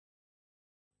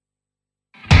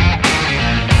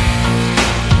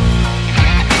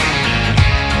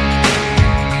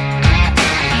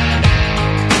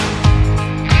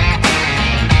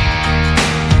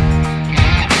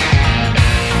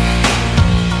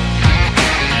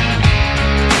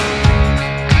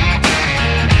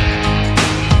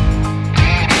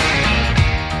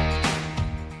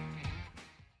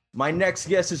My next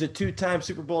guest is a two-time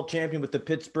Super Bowl champion with the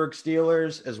Pittsburgh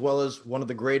Steelers, as well as one of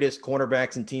the greatest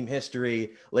cornerbacks in team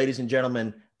history. Ladies and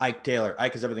gentlemen, Ike Taylor.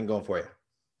 Ike, how's everything going for you?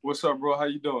 What's up, bro? How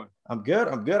you doing? I'm good.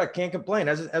 I can't complain.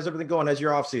 How's everything going? How's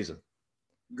your offseason?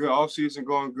 Good. Offseason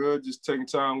going good. Just taking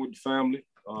time with the family.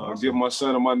 Awesome. Get my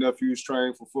son and my nephews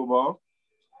trained for football.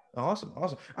 Awesome.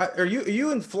 Are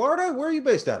you in Florida? Where are you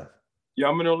based out of? Yeah,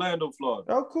 I'm in Orlando,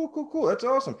 Florida. Oh, cool. That's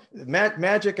awesome.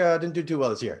 Magic didn't do too well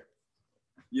this year.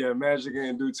 Yeah, Magic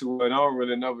ain't do too well. I don't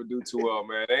really never do too well,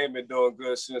 man. They ain't been doing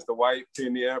good since the White,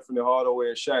 Penny, Anthony Hardaway,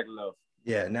 and Shaq left.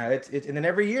 Yeah, no, it's and then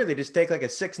every year they just take like a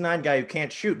 6'9" guy who can't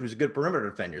shoot, who's a good perimeter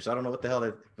defender. So I don't know what the hell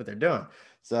they're doing.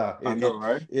 So I know,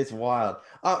 right? It's wild.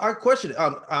 Our question,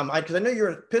 because I know you're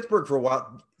in Pittsburgh for a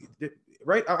while,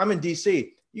 right? I'm in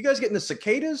DC. You guys getting the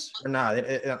cicadas or not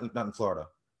in Florida?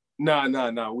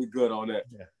 Nah. We good on that.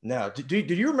 Yeah. No. Did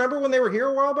you remember when they were here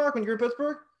a while back when you were in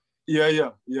Pittsburgh? Yeah.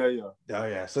 Oh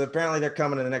yeah. So apparently they're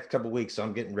coming in the next couple of weeks. So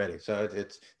I'm getting ready. So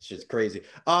it's just crazy.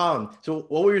 So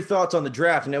what were your thoughts on the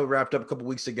draft? I know we wrapped up a couple of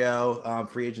weeks ago.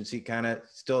 Free agency kind of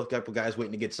still a couple guys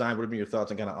waiting to get signed. What have been your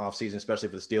thoughts on kind of off season, especially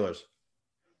for the Steelers?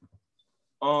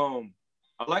 I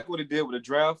like what they did with the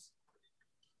draft.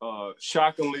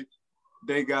 Shockingly,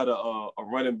 they got a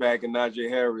running back in Najee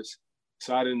Harris.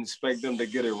 So I didn't expect them to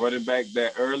get a running back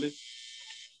that early.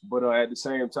 But at the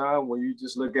same time, when you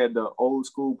just look at the old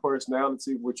school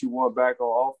personality, what you want back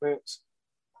on offense,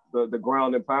 the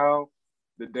ground and pound,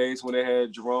 the days when they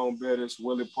had Jerome Bettis,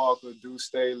 Willie Parker, Deuce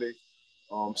Staley,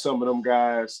 some of them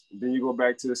guys. Then you go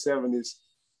back to the 70s,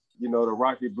 the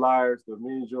Rocky Blyers, the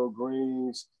Mean Joe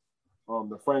Greens,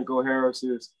 the Franco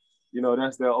Harrises.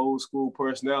 That's their old school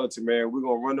personality, man. We're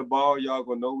going to run the ball. Y'all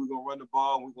going to know we're going to run the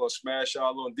ball. We're going to smash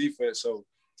y'all on defense. So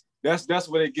that's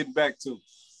what they're getting back to.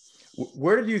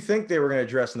 Where did you think they were going to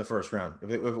address in the first round if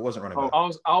it wasn't running back?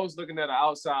 I was looking at an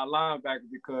outside linebacker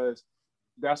because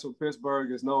that's what Pittsburgh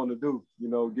is known to do.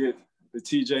 Get the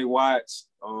T.J. Watts,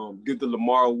 get the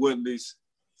Lamar Woodleys,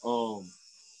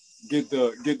 get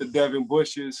the Devin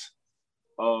Bushes.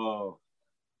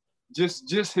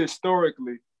 Just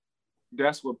historically,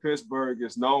 that's what Pittsburgh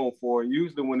is known for.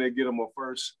 Usually when they get them a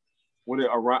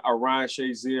Ryan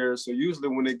Shazier, so usually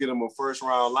when they get them a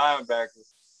first-round linebacker,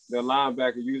 their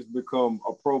linebacker usually become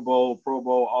a Pro Bowl,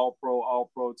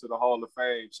 All-Pro to the Hall of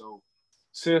Fame. So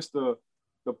since the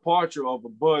departure of a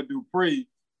Bud Dupree,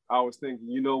 I was thinking,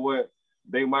 you know what?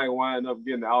 They might wind up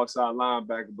getting the outside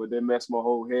linebacker, but they messed my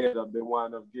whole head up. They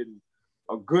wind up getting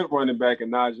a good running back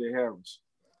in Najee Harris.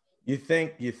 You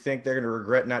think they're going to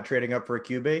regret not trading up for a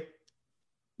QB?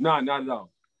 No. No?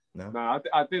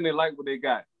 I think they like what they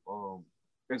got.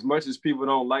 As much as people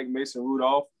don't like Mason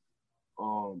Rudolph,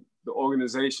 the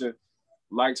organization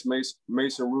likes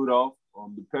Mason Rudolph,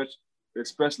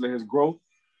 especially his growth.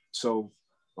 So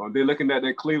they're looking at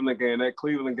that Cleveland game. That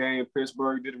Cleveland game,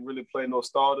 Pittsburgh didn't really play no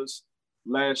starters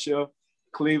last year.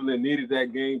 Cleveland needed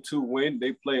that game to win.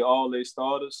 They play all their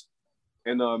starters,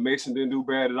 and Mason didn't do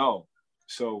bad at all.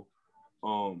 So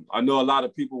I know a lot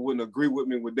of people wouldn't agree with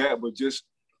me with that, but just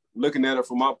looking at it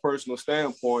from my personal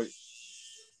standpoint,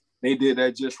 they did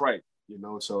that just right,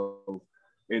 So,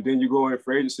 and then you go in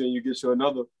free agency and you get you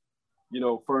another,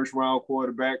 first-round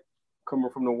quarterback coming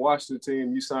from the Washington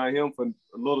team. You sign him for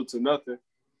a little to nothing.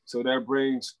 So that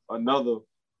brings another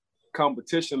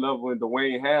competition level in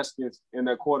Dwayne Haskins in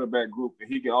that quarterback group,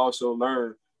 and he can also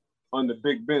learn under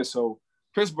Big Ben. So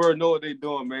Pittsburgh know what they're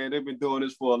doing, man. They've been doing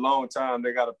this for a long time.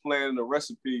 They got a plan and a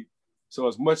recipe. So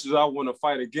as much as I want to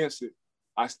fight against it,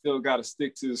 I still got to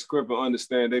stick to the script and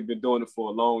understand they've been doing it for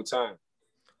a long time.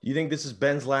 Do you think this is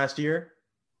Ben's last year?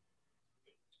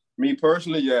 Me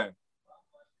personally, yeah.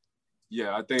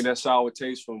 Yeah, I think that's sour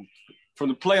taste from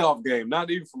the playoff game, not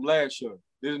even from last year.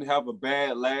 They didn't have a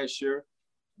bad last year.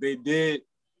 They did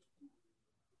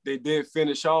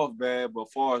finish off bad, but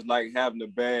as far as like having a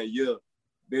bad year,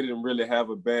 they didn't really have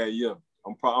a bad year.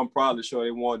 I'm probably sure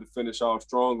they wanted to finish off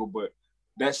stronger, but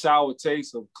that sour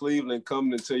taste of Cleveland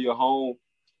coming into your home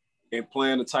and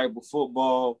playing the type of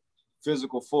football,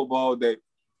 physical football that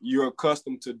you're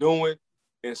accustomed to doing,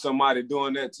 and somebody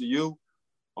doing that to you,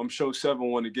 I'm sure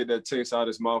Seven want to get that taste out of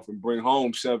his mouth and bring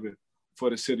home 7 for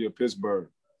the city of Pittsburgh.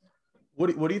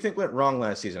 What do you think went wrong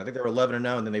last season? I think they were 11-0,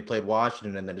 and then they played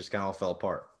Washington, and then just kind of all fell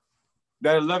apart.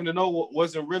 That 11-0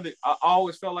 wasn't really – I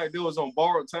always felt like they was on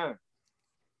borrowed time.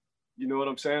 You know what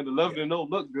I'm saying? The 11-0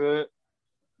 looked good,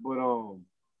 but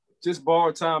just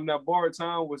borrowed time. Now, borrowed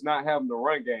time was not having the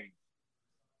run game.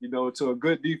 To a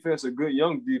good defense, a good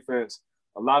young defense,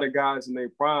 a lot of guys in their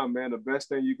prime, man, the best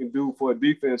thing you can do for a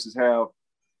defense is have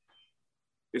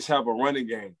a running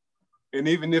game. And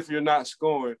even if you're not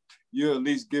scoring, you're at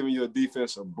least giving your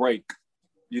defense a break.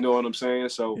 You know what I'm saying?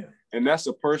 So, Yeah. and that's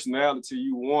the personality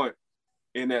you want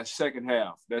in that second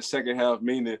half. That second half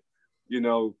meaning, you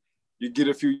know, you get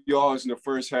a few yards in the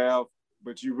first half,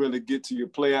 but you really get to your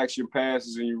play action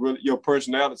passes and your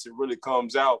personality really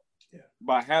comes out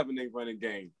by having a running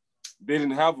game. They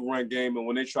didn't have a run game, and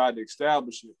when they tried to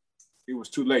establish it, it was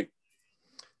too late.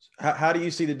 How do you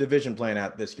see the division playing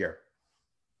out this year?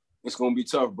 It's going to be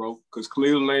tough, bro, because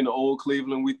Cleveland ain't the old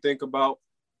Cleveland we think about.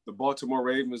 The Baltimore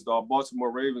Ravens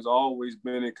always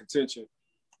been in contention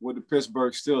with the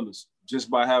Pittsburgh Steelers just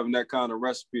by having that kind of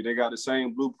recipe. They got the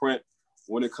same blueprint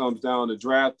when it comes down to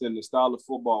drafting the style of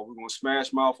football. We're going to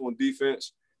smash mouth on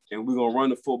defense, and we're going to run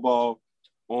the football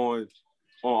on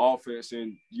offense.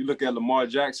 And you look at Lamar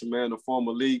Jackson, man, the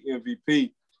former league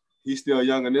MVP, he's still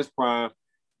young in his prime.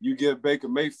 You give Baker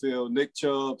Mayfield, Nick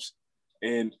Chubbs,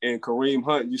 and Kareem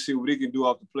Hunt, you see what he can do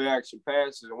off the play action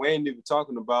passes. And we ain't even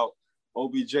talking about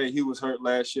OBJ. He was hurt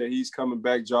last year. He's coming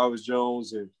back. Jarvis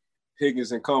Jones and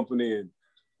Higgins and company, and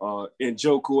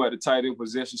Njoku at the tight end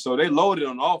position. So they loaded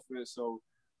on offense. So,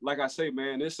 like I say,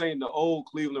 man, this ain't the old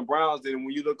Cleveland Browns. Then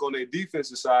when you look on their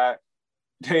defensive side,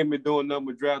 they ain't been doing nothing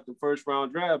but drafting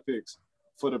first-round draft picks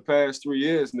for the past 3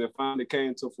 years, and it finally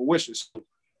came to fruition. So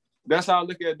that's how I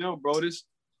look at them, bro.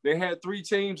 They had 3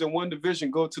 teams in one division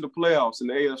go to the playoffs in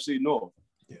the AFC North.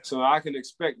 Yeah. So I can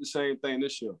expect the same thing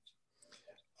this year.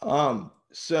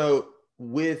 So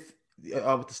with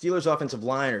the Steelers' offensive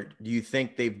line, do you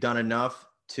think they've done enough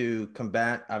to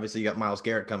combat? Obviously, you got Myles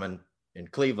Garrett coming in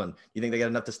Cleveland. You think they got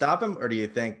enough to stop him, or do you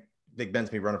think Big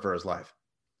Ben's be running for his life?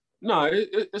 No,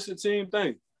 it's a team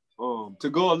thing. To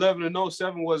go 11-0,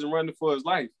 7 wasn't running for his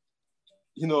life.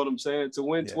 You know what I'm saying? To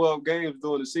win 12 games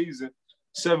during the season,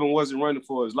 7 wasn't running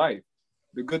for his life.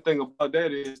 The good thing about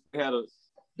that is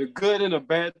the good and the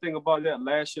bad thing about that,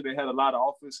 last year they had a lot of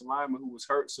offensive linemen who was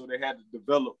hurt, so they had to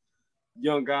develop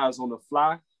young guys on the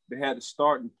fly. They had to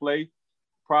start and play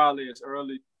probably as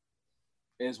early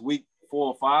as week 4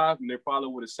 or 5, and they probably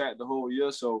would have sat the whole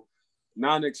year. So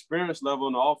now the experience level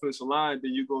on the offensive line,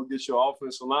 then you go get your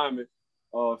offensive lineman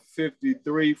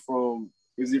 53 from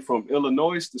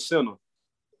Illinois to center.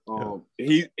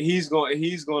 He's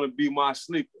gonna be my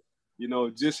sleeper. You know,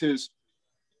 just his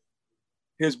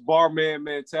barman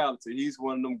mentality. He's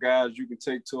one of them guys you can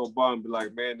take to a bar and be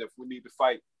like, man, if we need to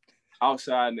fight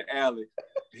outside in the alley,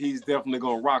 he's definitely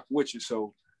gonna rock with you.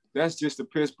 So that's just the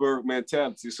Pittsburgh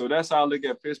mentality. So that's how I look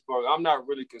at Pittsburgh. I'm not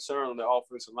really concerned on the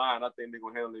offensive line. I think they're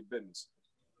gonna handle their business.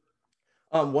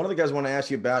 One of the guys I want to ask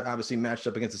you about, obviously matched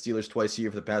up against the Steelers twice a year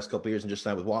for the past couple of years and just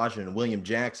signed with Washington, William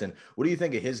Jackson. What do you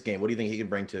think of his game? What do you think he can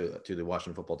bring to the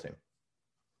Washington football team?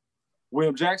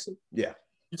 William Jackson? Yeah.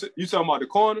 You talking about the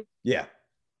corner? Yeah.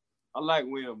 I like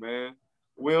William, man.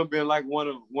 William been like one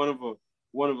of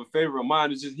a favorite of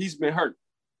mine. It's just he's been hurt.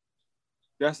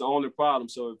 That's the only problem.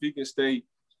 So if he can stay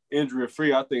injury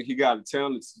free, I think he got the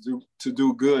talent to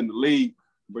do good in the league.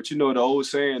 But you know the old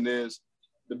saying is,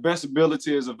 the best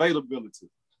ability is availability.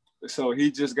 So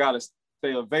he just got to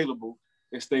stay available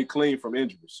and stay clean from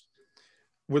injuries.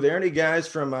 Were there any guys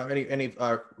from any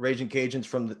Raging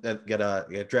Cajuns that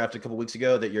got drafted a couple weeks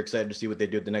ago that you're excited to see what they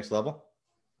do at the next level?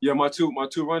 Yeah, my two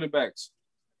running backs.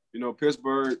 You know,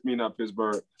 not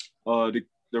Pittsburgh. The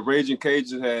Raging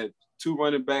Cajuns had 2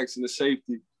 running backs and a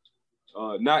safety.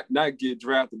 Not get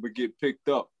drafted, but get picked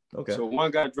up. Okay. So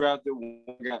one got drafted,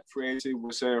 one got free agent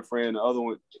with San Fran. The other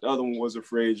one was a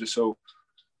free agent. So,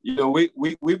 you know,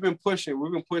 we've been pushing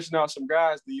out some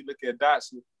guys. Then you look at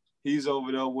Dotson, he's over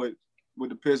there with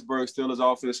the Pittsburgh Steelers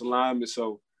offensive lineman.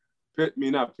 So,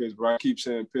 not Pittsburgh. I keep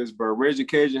saying Pittsburgh. Raging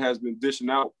Cajun has been dishing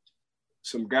out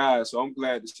some guys. So I'm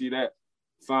glad to see that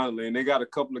finally. And they got a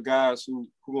couple of guys who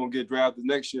gonna get drafted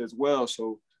next year as well.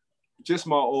 So. Just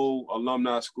my old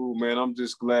alumni school, man. I'm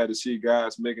just glad to see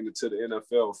guys making it to the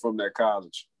NFL from that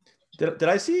college. Did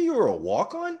I see you were a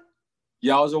walk-on?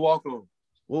 Yeah, I was a walk-on.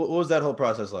 What was that whole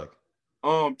process like?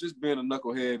 Just being a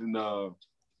knucklehead in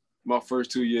my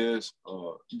first 2 years,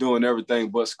 doing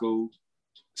everything but school.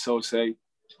 So say.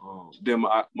 Then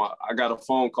I got a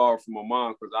phone call from my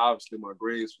mom because obviously my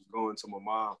grades was going to my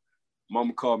mom.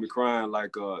 Mama called me crying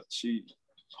like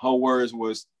her words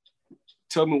was,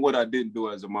 tell me what I didn't do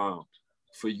as a mom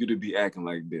for you to be acting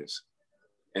like this.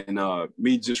 And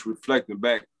me just reflecting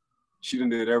back, she done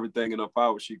did everything in her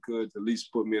power she could to at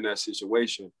least put me in that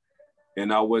situation.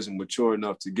 And I wasn't mature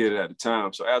enough to get it at the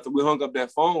time. So after we hung up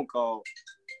that phone call,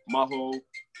 my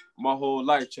whole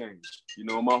life changed. You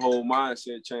know, my whole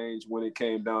mindset changed when it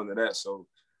came down to that. So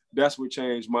that's what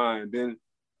changed mine. Then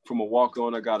from a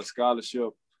walk-on, I got a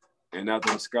scholarship. And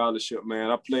after the scholarship, man,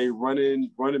 I played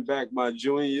running back my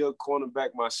junior year, cornerback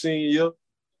my senior year.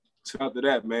 So after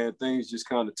that, man, things just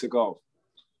kind of took off.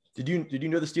 Did you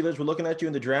know the Steelers were looking at you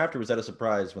in the draft, or was that a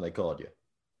surprise when they called you?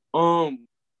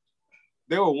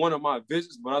 They were one of my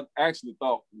visits, but I actually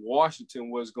thought Washington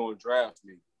was going to draft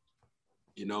me.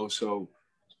 So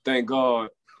thank God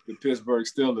the Pittsburgh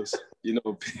Steelers,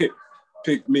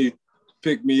 picked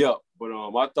me up. But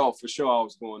I thought for sure I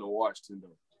was going to Washington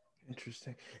though.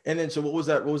 Interesting. And then, so what was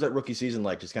that rookie season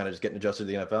like? Just getting adjusted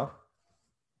to the NFL?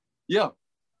 Yeah,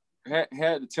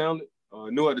 had the talent.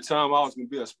 Knew at the time I was going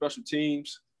to be a special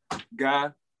teams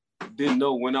guy. Didn't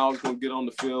know when I was going to get on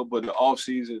the field, but the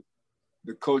offseason,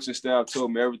 the coaching staff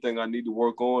told me everything I need to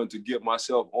work on to get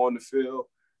myself on the field,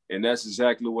 and that's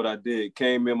exactly what I did.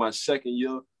 Came in my second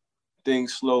year,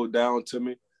 things slowed down to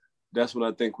me. That's when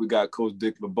I think we got Coach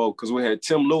Dick LeBeau, because we had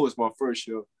Tim Lewis my first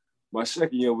year. My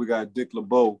second year, we got Dick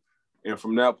LeBeau, and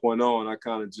from that point on, I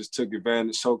kind of just took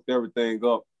advantage, soaked everything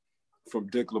up from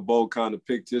Dick LeBeau, kind of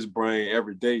picked his brain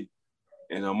every day,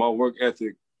 and my work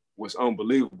ethic was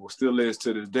unbelievable, still is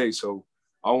to this day, so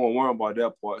I won't worry about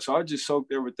that part. So I just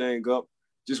soaked everything up,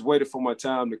 just waited for my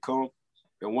time to come.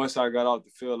 And once I got out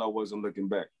the field, I wasn't looking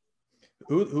back.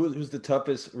 Who's the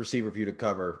toughest receiver for you to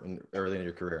cover early in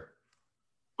your career?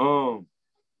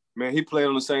 Man, he played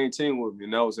on the same team with me,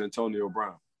 and that was Antonio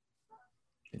Brown.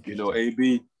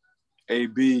 AB,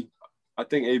 I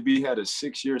think AB had a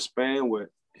 6-year span where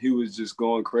he was just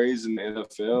going crazy in the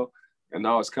NFL. And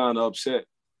I was kind of upset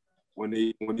when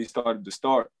he started to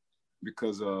start,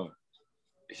 because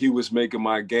he was making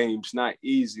my games not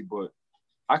easy, but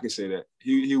I can say that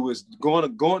he was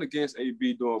going against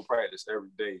AB during practice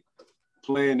every day,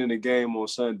 playing in the game on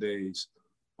Sundays.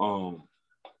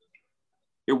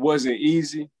 It wasn't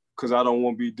easy because I don't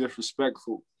want to be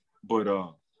disrespectful, but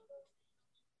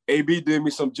AB did me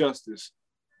some justice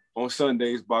on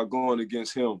Sundays by going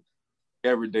against him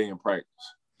every day in practice.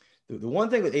 The one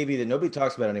thing with AB that nobody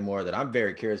talks about anymore that I'm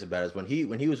very curious about is when he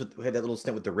had that little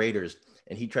stint with the Raiders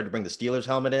and he tried to bring the Steelers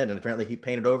helmet in and apparently he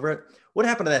painted over it. What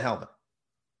happened to that helmet?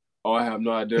 Oh, I have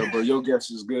no idea, bro. Your guess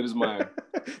is as good as mine.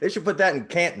 They should put that in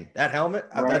Canton. That helmet,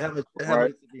 right. that helmet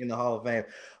should be in the Hall of Fame.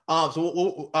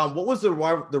 What was the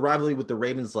rivalry with the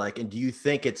Ravens like, and do you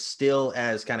think it's still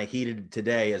as kind of heated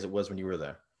today as it was when you were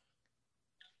there?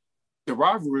 The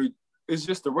rivalry is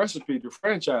just the recipe, the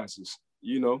franchises.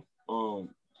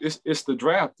 It's the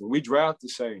draft. We draft the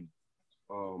same.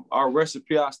 Our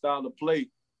recipe, our style of play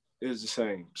is the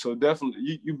same. So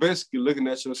definitely, you basically looking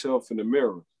at yourself in the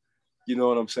mirror. You know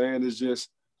what I'm saying? It's just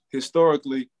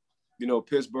historically,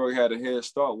 Pittsburgh had a head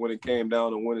start when it came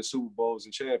down to winning Super Bowls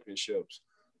and championships.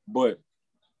 But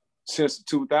since the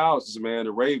 2000s, man,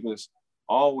 the Ravens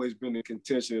always been in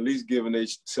contention, at least giving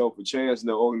themselves a chance and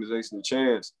their organization a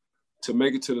chance to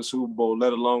make it to the Super Bowl,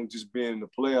 let alone just being in the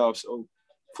playoffs. So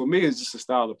for me, it's just a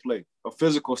style of play, a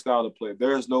physical style of play.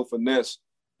 There is no finesse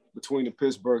between the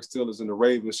Pittsburgh Steelers and the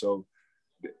Ravens. So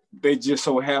they just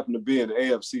so happen to be in the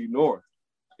AFC North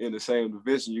in the same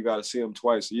division. You got to see them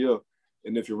twice a year.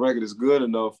 And if your record is good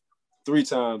enough, 3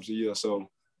 times a year. So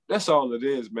that's all it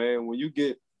is, man. When you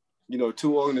get,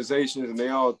 2 organizations and they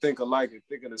all think alike and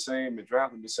thinking the same and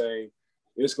drafting the same,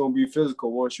 it's going to be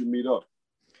physical once you meet up.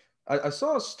 I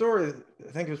saw a story,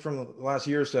 I think it was from the last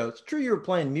year or so. It's true you were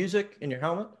playing music in your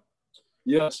helmet?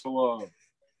 Yeah, so,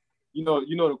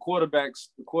 the quarterbacks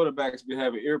be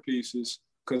having earpieces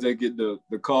because they get the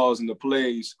calls and the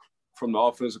plays from the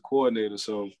offensive coordinator.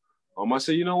 So I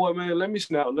said, you know what, man, let me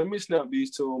snap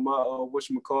these two on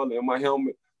my, in my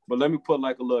helmet, but let me put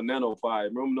like a little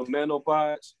nanopod. Remember them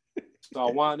nanopods? So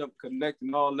I wind up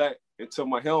connecting all that into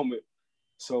my helmet.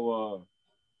 So,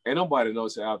 ain't nobody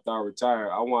knows it after I retired.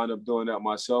 I wound up doing that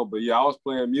myself. But yeah, I was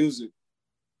playing music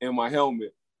in my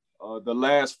helmet the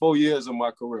last 4 years of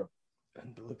my career.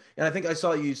 And I think I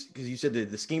saw you, because you said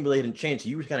the scheme really didn't change. So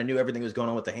you kind of knew everything that was going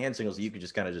on with the hand signals. So you could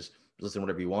just kind of just listen to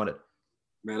whatever you wanted.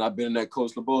 Man, I've been in that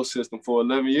Coach LeBeau system for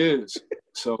 11 years.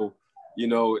 So,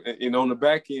 and on the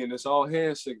back end, it's all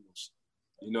hand signals.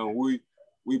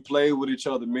 We played with each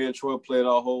other. Me and Troy played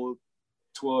our whole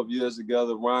 12 years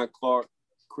together. Ryan Clark,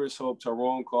 Chris Hope,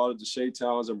 Tyrone Carter, Deshae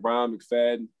Townsend, Brian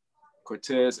McFadden,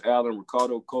 Cortez Allen,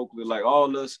 Ricardo Coakley, like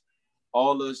all us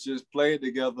just played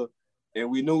together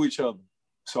and we knew each other.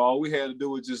 So all we had to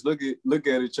do was just look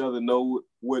at each other, know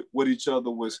what each other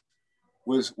was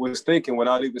thinking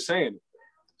without even saying it.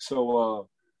 So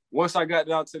once I got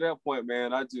down to that point,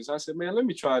 man, I said, man, let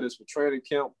me try this for training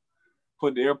camp.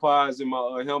 Put the AirPods in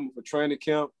my helmet for training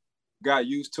camp, got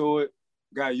used to it,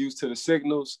 got used to the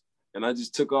signals, and I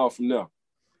just took off from there.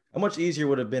 How much easier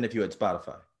would it have been if you had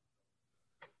Spotify?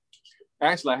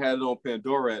 Actually, I had it on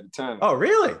Pandora at the time. Oh,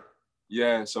 really?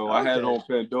 Yeah, so okay. I had it on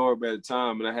Pandora at the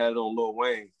time, and I had it on Lil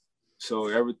Wayne. So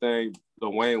everything,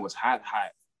 Lil Wayne was hot.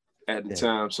 at the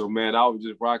time. So, man, I was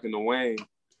just rocking the Wayne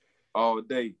all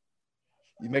day.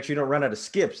 You make sure you don't run out of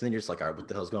skips. And then you're just like, all right, what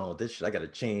the hell's going on with this shit? I got to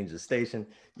change the station.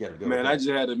 You got to go. Man, I just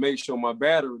had to make sure my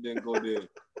battery didn't go dead.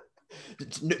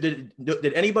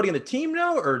 Did anybody on the team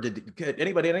know, or did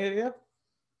anybody?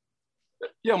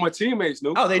 Yeah, my teammates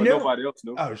knew. Oh, they knew. Nobody else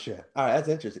knew. Oh shit! All right, that's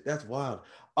interesting. That's wild.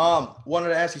 Wanted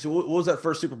to ask you. So, what was that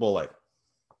first Super Bowl like?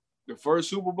 The first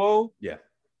Super Bowl? Yeah,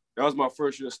 that was my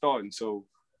first year starting. So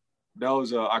that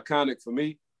was iconic for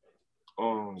me.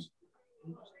 It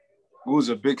was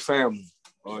a big family.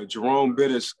 Jerome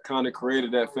Bitters kind of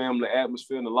created that family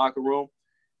atmosphere in the locker room.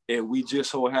 And we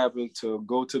just so happened to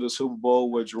go to the Super Bowl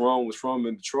where Jerome was from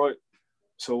in Detroit.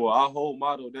 So our whole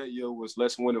motto that year was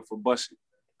let's win it for Bussy,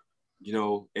 you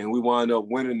know, and we wound up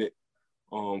winning it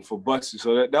for Bussy.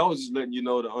 So that was just letting you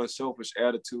know the unselfish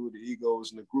attitude, the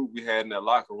egos, and the group we had in that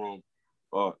locker room.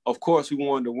 Of course, we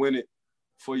wanted to win it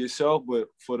for yourself, but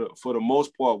for the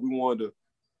most part, we wanted to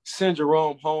send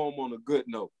Jerome home on a good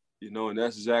note, you know, and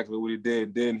that's exactly what he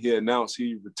did. Then he announced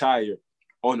he retired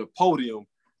on the podium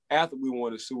after we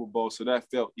won the Super Bowl, so that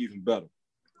felt even better.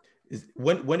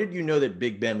 When did you know that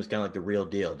Big Ben was kind of like the real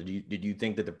deal? Did you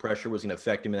think that the pressure was going to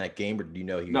affect him in that game, or did you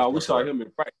know he was? No, we saw him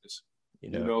in practice.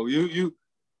 You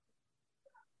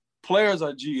players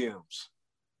are GMs,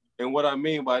 and what I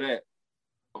mean by that,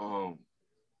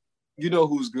 you know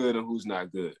who's good and who's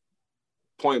not good.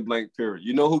 Point blank, period.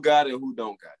 You know who got it and who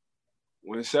don't got it.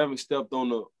 When Seven stepped on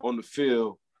the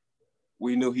field,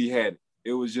 we knew he had it.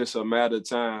 It was just a matter of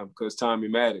time because Tommy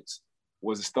Maddox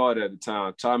was the starter at the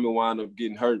time. Tommy wound up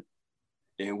getting hurt,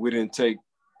 and we didn't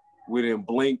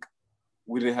blink.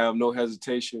 We didn't have no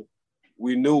hesitation.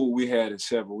 We knew what we had in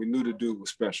Seven. We knew the dude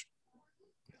was special.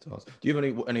 That's awesome. Do you have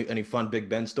any fun Big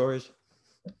Ben stories?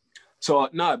 So,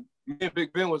 me and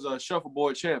Big Ben was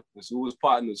shuffleboard champions who was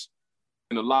partners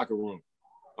in the locker room.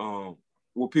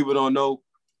 What people don't know,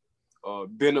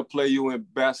 Ben will play you in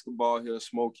basketball, he'll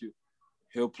smoke you.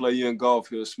 He'll play you in golf,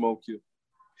 he'll smoke you.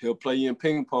 He'll play you in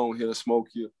ping pong, he'll smoke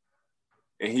you.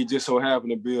 And he just so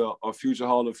happened to be a future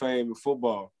Hall of Fame in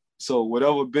football. So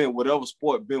whatever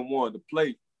sport Ben wanted to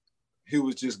play, he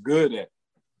was just good at.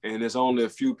 And there's only a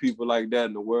few people like that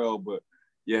in the world. But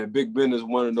yeah, Big Ben is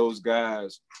one of those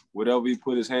guys, whatever he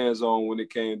put his hands on when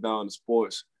it came down to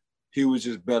sports, he was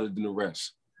just better than the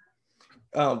rest.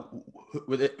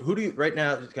 Who do you, right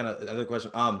now, just kind of another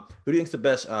question, who do you think's the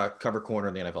best cover corner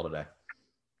in the NFL today?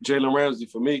 Jalen Ramsey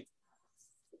for me.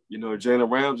 You know,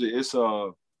 Jalen Ramsey, it's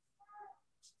to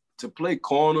play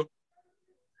corner,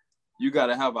 you got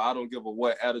to have I don't give a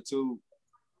what attitude.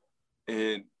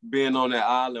 And being on that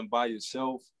island by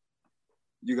yourself,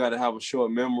 you got to have a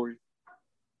short memory.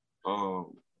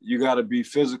 You got to be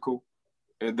physical.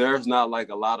 And there's not like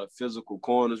a lot of physical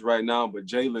corners right now, but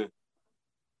Jalen,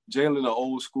 the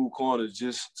old school corner,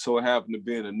 just so happened to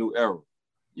be in a new era,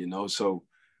 you know. So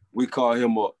we call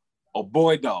him a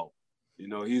boy dog. You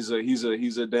know, he's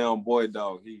a damn boy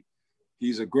dog.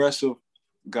 He's aggressive,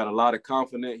 got a lot of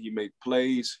confidence. He make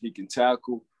plays. He can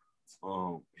tackle.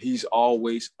 He's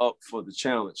always up for the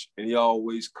challenge, and he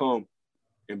always come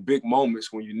in big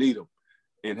moments when you need him.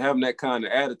 And having that kind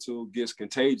of attitude gets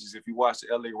contagious. If you watch the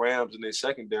LA Rams in their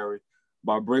secondary,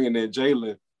 by bringing in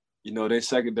Jalen, you know, their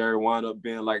secondary wound up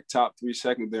being like top 3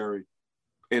 secondary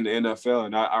in the NFL.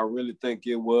 And I really think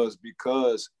it was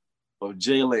because of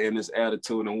Jalen and his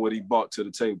attitude and what he brought to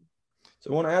the table. So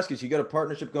I want to ask you, so you got a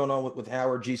partnership going on with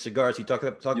Howard G Cigars. Can you talk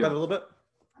about it a little bit?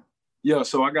 Yeah,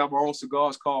 so I got my own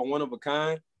cigars called One of a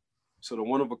Kind. So the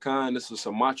One of a Kind, this is a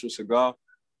Sumatra cigar.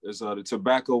 The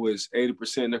tobacco is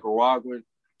 80% Nicaraguan,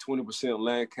 20%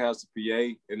 Lancaster,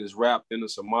 PA, and it's wrapped in a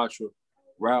Sumatra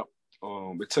wrap.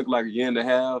 It took like a year and a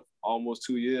half, almost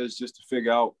 2 years, just to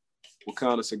figure out what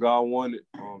kind of cigar I wanted.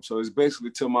 So it's basically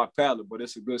to my palate, but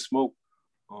it's a good smoke.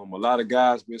 A lot of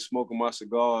guys been smoking my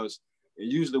cigars.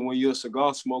 And usually when you're a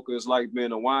cigar smoker, it's like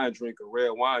being a wine drinker, red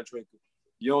wine drinker.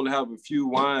 You only have a few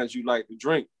wines you like to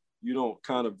drink. You don't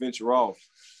kind of venture off.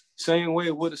 Same way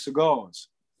with the cigars.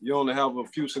 You only have a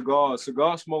few cigars.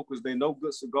 Cigar smokers, they know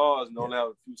good cigars and only have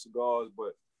a few cigars,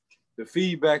 but the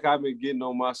feedback I've been getting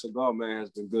on my cigar, man, has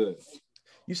been good.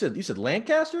 You said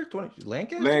Lancaster?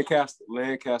 Lancaster?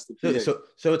 Lancaster, PA.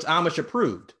 So it's Amish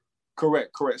approved.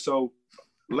 Correct. So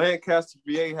Lancaster,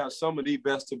 PA has some of the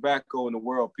best tobacco in the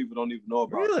world. People don't even know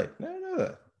about. Really? I didn't know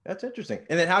that. That's interesting.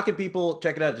 And then how can people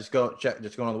check it out? Just go on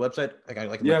the website.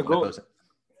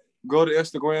 Go to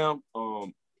Instagram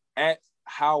at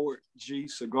Howard G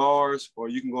Cigars, or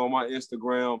you can go on my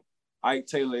Instagram, Ike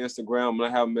Taylor Instagram, and I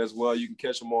have them as well. You can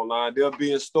catch them online. They'll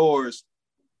be in stores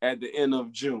at the end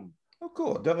of June. Oh,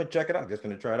 cool. Definitely check it out. Just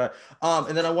going to try it out.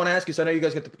 And then I want to ask you, so I know you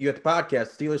guys you got the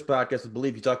podcast, Steelers podcast, I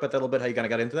believe. You talked about that a little bit, how you kind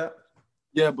of got into that?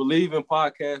 Yeah, Believe in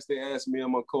Podcast. They asked me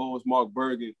and my co-host Mark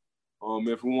Bergen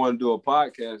if we want to do a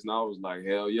podcast, and I was like,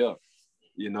 hell yeah.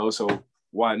 So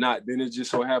why not? Then it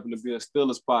just so happened to be a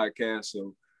Steelers podcast,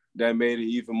 so that made it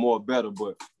even more better.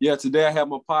 But yeah, today I had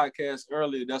my podcast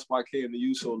earlier. That's why I came to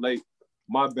you so late.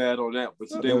 My bad on that. But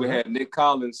today we had Nick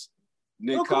Collins.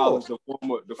 Collins,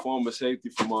 the former safety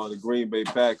from the Green Bay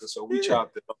Packers. So we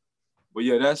chopped it up. But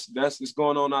yeah, that's it's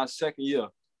going on our second year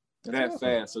awesome.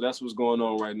 Fast. So that's what's going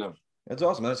on right now. That's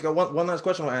awesome. Let's go. One last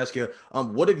question I'll ask you.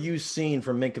 What have you seen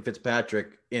from Minkah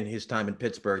Fitzpatrick in his time in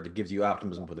Pittsburgh that gives you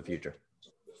optimism for the future?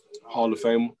 Hall of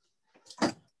Famer.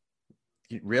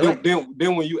 Really?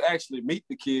 Then when you actually meet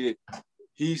the kid,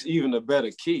 he's even a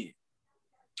better kid.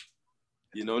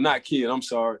 Not kid, I'm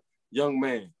sorry, young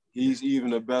man. He's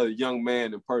even a better young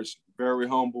man in person. Very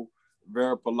humble,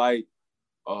 very polite.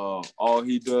 All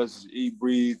he does is eat,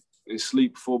 breathe, and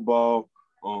sleep football.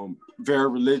 Very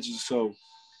religious. So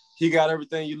he got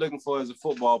everything you're looking for as a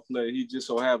football player. He just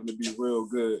so happened to be real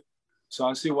good. So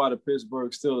I see why the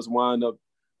Pittsburgh Steelers wind up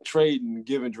trading and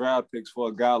giving draft picks for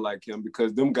a guy like him,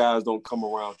 because them guys don't come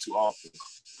around too often.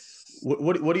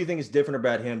 What do you think is different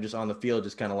about him just on the field?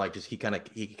 Just kind of like he kind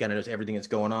of knows everything that's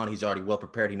going on. He's already well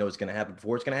prepared. He knows it's going to happen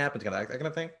before it's going to happen. It's kind of that kind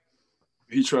of thing.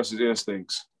 He trusts his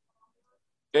instincts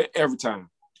every time.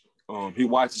 He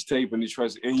watches tape and he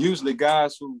trusts. And usually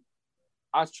guys who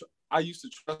I used to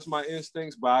trust my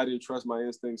instincts, but I didn't trust my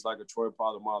instincts like a Troy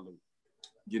Polamalu.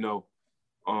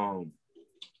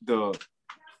 The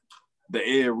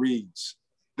Ed Reeds.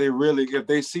 They really, if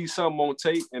they see something on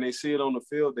tape and they see it on the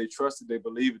field, they trust it, they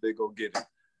believe it, they go get it.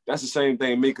 That's the same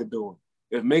thing Minkah doing.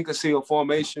 If Minkah see a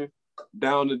formation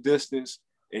down the distance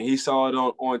and he saw it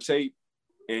on tape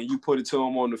and you put it to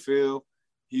him on the field,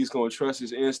 he's going to trust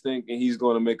his instinct and he's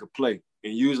going to make a play.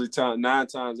 And usually 9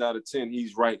 times out of 10,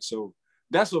 he's right. So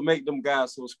that's what makes them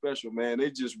guys so special, man. They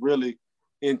just really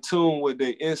in tune with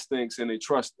their instincts and they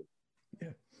trust them.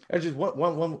 Yeah. And just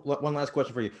one last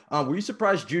question for you. Were you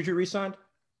surprised Juju re-signed?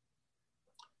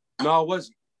 No, I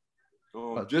wasn't.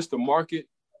 Just the market,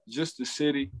 just the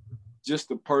city, just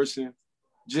the person,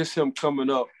 just him coming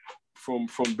up from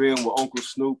being with Uncle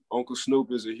Snoop. Uncle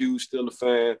Snoop is a huge Steelers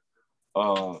fan.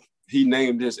 He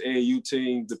named his AAU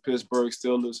team the Pittsburgh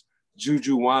Steelers.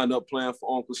 Juju wound up playing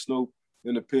for Uncle Snoop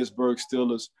in the Pittsburgh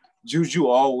Steelers. Juju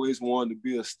always wanted to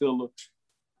be a Steeler.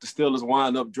 The Steelers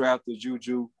wind up drafting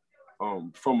Juju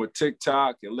from a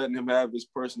TikTok and letting him have his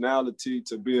personality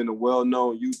to being a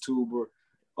well-known YouTuber.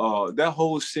 That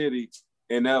whole city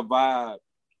and that vibe,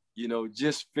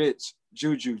 just fits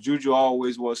Juju. Juju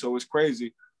always was. So it's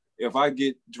crazy. If I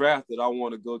get drafted, I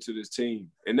want to go to this team.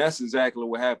 And that's exactly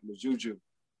what happened to Juju.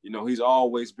 He's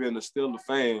always been a Steelers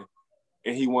fan,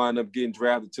 and he wound up getting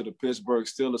drafted to the Pittsburgh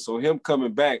Steelers. So him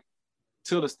coming back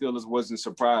to the Steelers wasn't a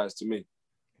surprise to me.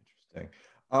 Interesting.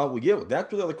 Well, yeah,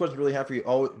 that's really all the questions I really have for you.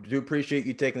 Oh, do appreciate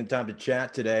you taking the time to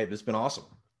chat today. It's been awesome.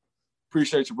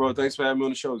 Appreciate you, bro. Thanks for having me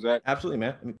on the show, Zach. Absolutely,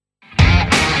 man.